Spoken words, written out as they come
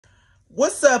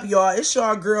What's up, y'all? It's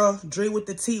your girl, Dre with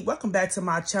the T. Welcome back to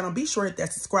my channel. Be sure to hit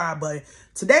that subscribe button.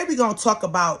 Today, we're going to talk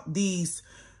about these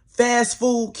fast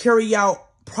food carry-out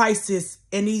prices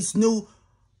and these new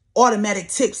automatic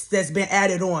tips that's been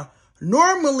added on.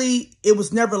 Normally, it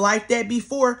was never like that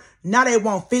before. Now they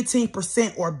want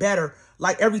 15% or better,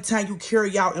 like every time you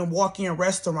carry out and walk in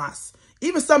restaurants.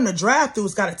 Even some of the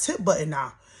drive-thrus got a tip button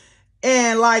now.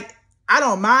 And, like, I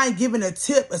don't mind giving a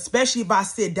tip, especially if I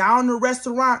sit down in a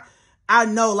restaurant. I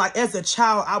know, like, as a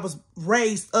child, I was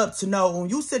raised up to know when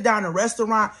you sit down in a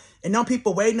restaurant and them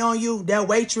people waiting on you, that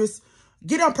waitress,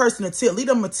 get them person a tip, leave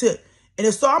them a tip.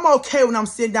 And so I'm okay when I'm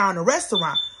sitting down in a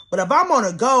restaurant. But if I'm on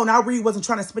a go and I really wasn't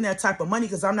trying to spend that type of money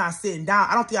because I'm not sitting down,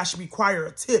 I don't think I should require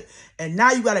a tip. And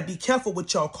now you got to be careful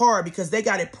with your card because they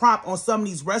got it prompt on some of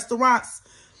these restaurants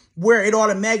where it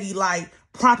automatically, like,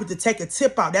 prompted to take a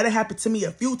tip out. That'll happen to me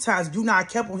a few times. If you're not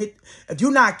careful,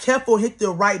 hit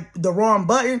the wrong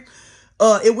button,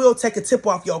 it will take a tip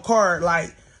off your card.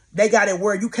 Like, they got it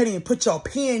where you can't even put your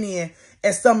PIN in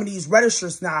at some of these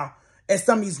registers now, at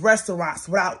some of these restaurants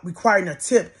without requiring a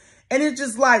tip. And it's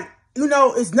just like, you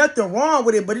know, it's nothing wrong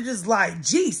with it, but it's just like,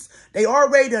 geez, they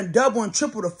already done double and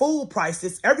triple the food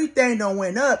prices. Everything done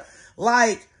went up.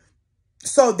 Like,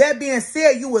 so that being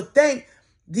said, you would think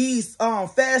these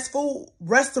fast food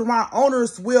restaurant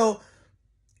owners will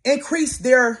increase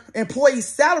their employees'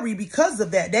 salary because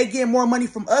of that. They get more money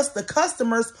from us, the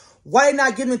customers. Why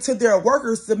not giving it to their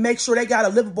workers to make sure they got a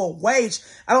livable wage?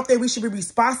 I don't think we should be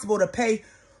responsible to pay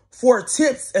for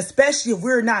tips, especially if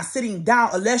we're not sitting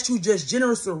down, unless you just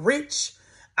generous or rich.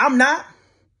 I'm not.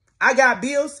 I got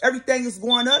bills. Everything is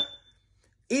going up.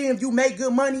 Even if you make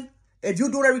good money, if you're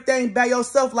doing everything by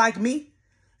yourself like me,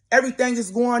 everything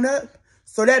is going up.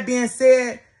 So that being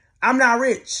said, I'm not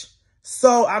rich.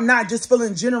 So I'm not just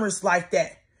feeling generous like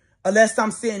that unless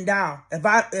I'm sitting down.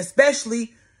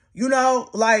 Especially, you know,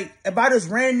 like if I just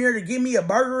ran there to give me a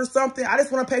burger or something, I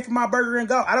just want to pay for my burger and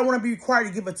go. I don't want to be required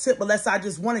to give a tip unless I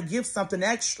just want to give something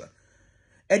extra.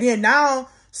 And then now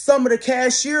some of the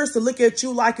cashiers to look at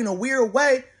you like in a weird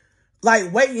way,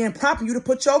 like waiting and prompting you to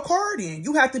put your card in.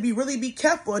 You have to really be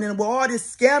careful. And then with all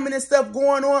this scamming and stuff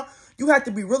going on, you have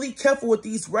to be really careful with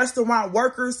these restaurant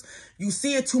workers. You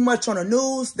see it too much on the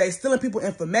news. They stealing people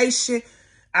information.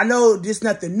 I know this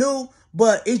nothing new,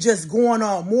 but it's just going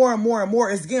on more and more and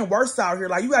more. It's getting worse out here.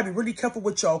 Like, you got to be really careful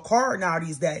with your card now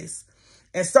these days.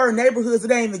 In certain neighborhoods, it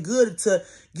ain't even good to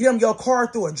give them your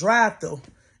card through a drive-thru.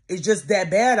 It's just that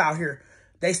bad out here.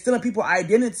 They stealing people's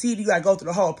identity. You got to go through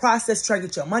the whole process, trying to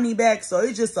get your money back. So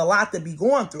it's just a lot to be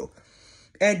going through.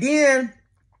 And then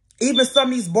even some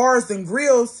of these bars and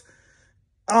grills,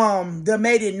 they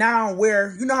made it now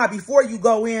where, you know how before you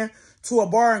go in to a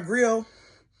bar and grill,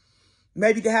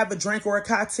 maybe to have a drink or a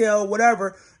cocktail,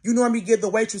 whatever, you normally give the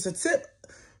waitress a tip.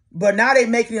 But now they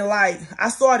making it like, I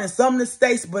saw it in some of the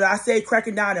states, but I say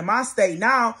cracking down in my state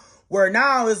now, where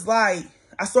now it's like,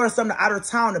 I saw it in some of the out of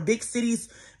town, the big cities,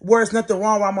 where it's nothing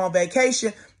wrong while I'm on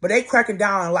vacation, but they cracking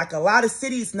down in like a lot of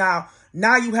cities now.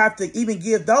 Now you have to even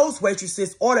give those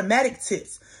waitresses automatic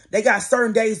tips. They got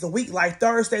certain days a week, like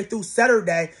Thursday through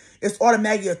Saturday, it's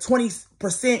automatically a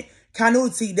 20%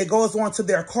 continuity that goes on to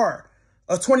their card,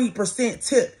 a 20%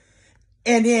 tip.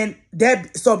 And then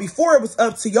that, so before it was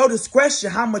up to your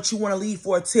discretion how much you want to leave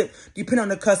for a tip, depending on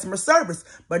the customer service.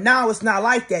 But now it's not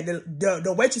like that.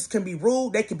 The waitress can be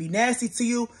rude, they can be nasty to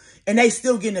you, and they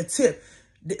still getting a tip.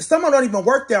 Some don't even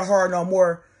work that hard no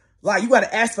more. Like, you got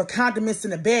to ask for condiments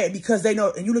in the bag because they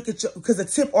know, and you look at because the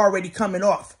tip already coming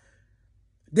off.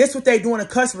 This what they doing to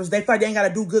customers. They feel like they ain't got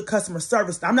to do good customer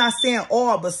service. I'm not saying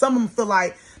all, but some of them feel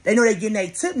like they know they're getting a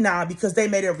tip now because they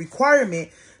made a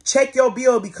requirement. Check your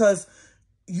bill because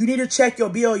you need to check your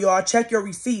bill, y'all. Check your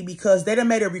receipt because they done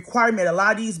made a requirement. A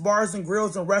lot of these bars and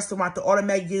grills and restaurants to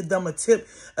automatically give them a tip,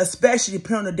 especially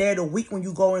depending on the day of the week when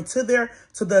you go into the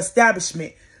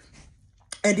establishment.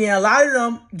 And then a lot of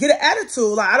them get an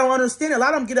attitude. Like, I don't understand it. A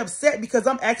lot of them get upset because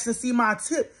I'm asking to see my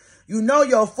tip. You know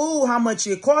your food, how much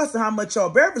it costs and how much your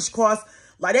beverage costs.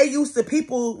 Like, they used to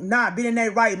people not being in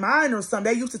their right mind or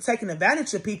something. They used to taking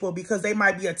advantage of people because they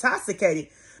might be intoxicated.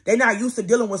 They're not used to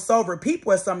dealing with sober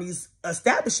people at some of these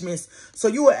establishments. So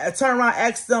you would turn around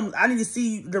and ask them, I need to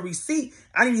see the receipt.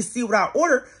 I need to see what I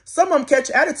ordered. Some of them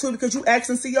catch attitude because you ask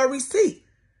them to see your receipt.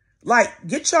 Like,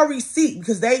 get your receipt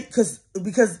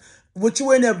because what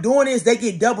you end up doing is they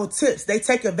get double tips. They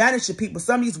take advantage of people.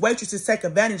 Some of these waitresses take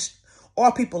advantage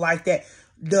of people like that.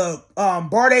 The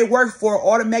bar they work for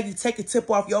automatically take a tip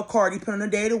off your card depending on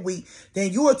the day of the week.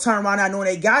 Then you will turn around not knowing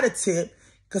they got a tip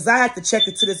because I had to check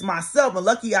into this myself. And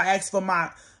lucky I asked for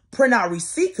my print out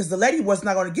receipt because the lady was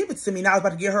not going to give it to me. Now I was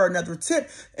about to give her another tip.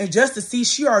 And just to see,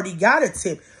 she already got a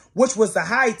tip, which was a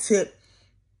high tip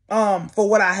for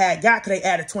what I had got because they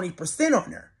added 20% on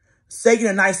there. So they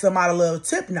get a nice amount of little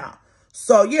tip now.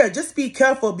 So, yeah, just be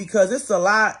careful because it's a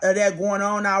lot of that going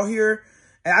on out here.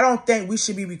 And I don't think we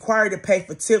should be required to pay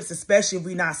for tips, especially if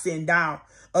we're not sitting down,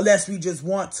 unless we just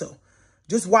want to.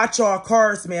 Just watch our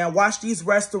cars, man. Watch these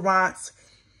restaurants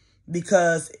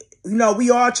because, you know, we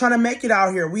all trying to make it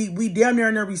out here. We damn near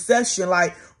in a recession.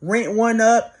 Like, rent went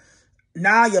up.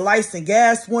 Now your lights and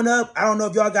gas went up. I don't know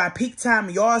if y'all got peak time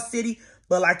in y'all city,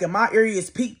 but like in my area, it's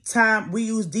peak time. We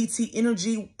use DT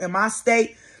Energy in my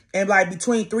state. And like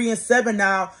between 3 and 7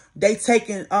 now, they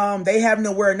taking, they having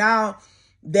to wear now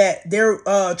that they're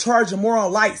charging more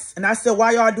on lights. And I said,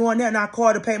 why y'all doing that? And I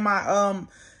called to pay my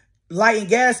light and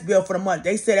gas bill for the month.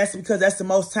 They said that's because that's the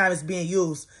most time it's being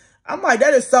used. I'm like,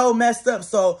 that is so messed up.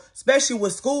 So, especially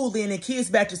with school then and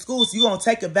kids back to school, so you're going to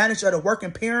take advantage of the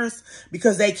working parents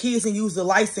because they kids and use the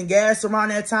lights and gas around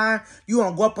that time. You're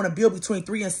going to go up on a bill between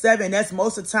 3 and 7. That's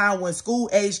most of the time when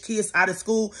school-age kids out of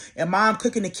school and mom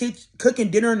cooking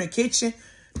dinner in the kitchen.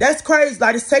 That's crazy.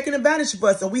 Like, it's taking advantage of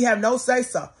us and we have no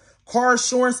say-so. Car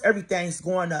insurance, everything's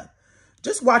going up.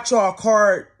 Just watch y'all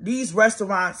car. These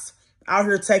restaurants out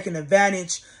here taking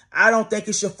advantage. I don't think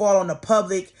it should fall on the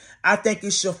public. I think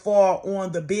it should fall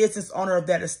on the business owner of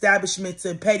that establishment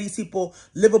to pay these people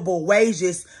livable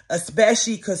wages,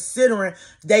 especially considering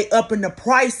they upping the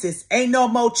prices. Ain't no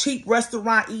more cheap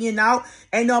restaurant eating out.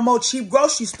 Ain't no more cheap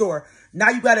grocery store. Now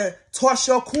you got to toss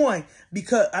your coin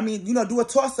because, I mean, you know, do a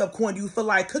toss-up coin. Do you feel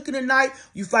like cooking tonight?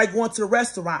 You feel like going to the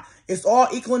restaurant? It's all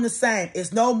equal and the same.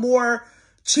 It's no more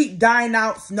cheap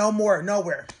dine-outs, no more,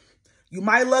 nowhere. You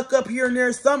might look up here and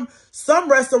there. Some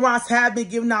restaurants have been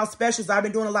giving out specials. I've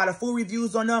been doing a lot of food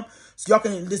reviews on them. So y'all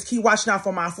can just keep watching out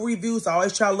for my food reviews. I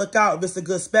always try to look out if it's a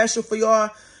good special for y'all.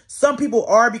 Some people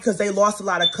are because they lost a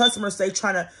lot of customers. So they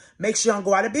trying to make sure you don't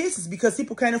go out of business because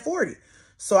people can't afford it.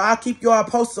 So I'll keep y'all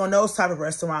posted on those type of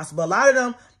restaurants. But a lot of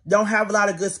them don't have a lot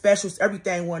of good specials.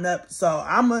 Everything went up. So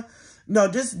I'm going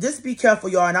to, just be careful,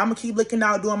 y'all. And I'm going to keep looking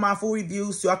out doing my food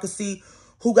reviews so y'all can see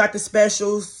who got the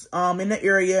specials in the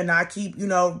area. And I keep,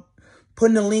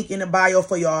 putting the link in the bio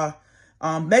for y'all.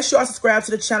 Make sure y'all subscribe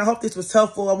to the channel. Hope this was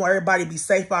helpful. I want everybody to be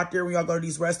safe out there when y'all go to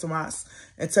these restaurants.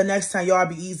 Until next time, y'all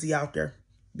be easy out there.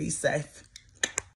 Be safe.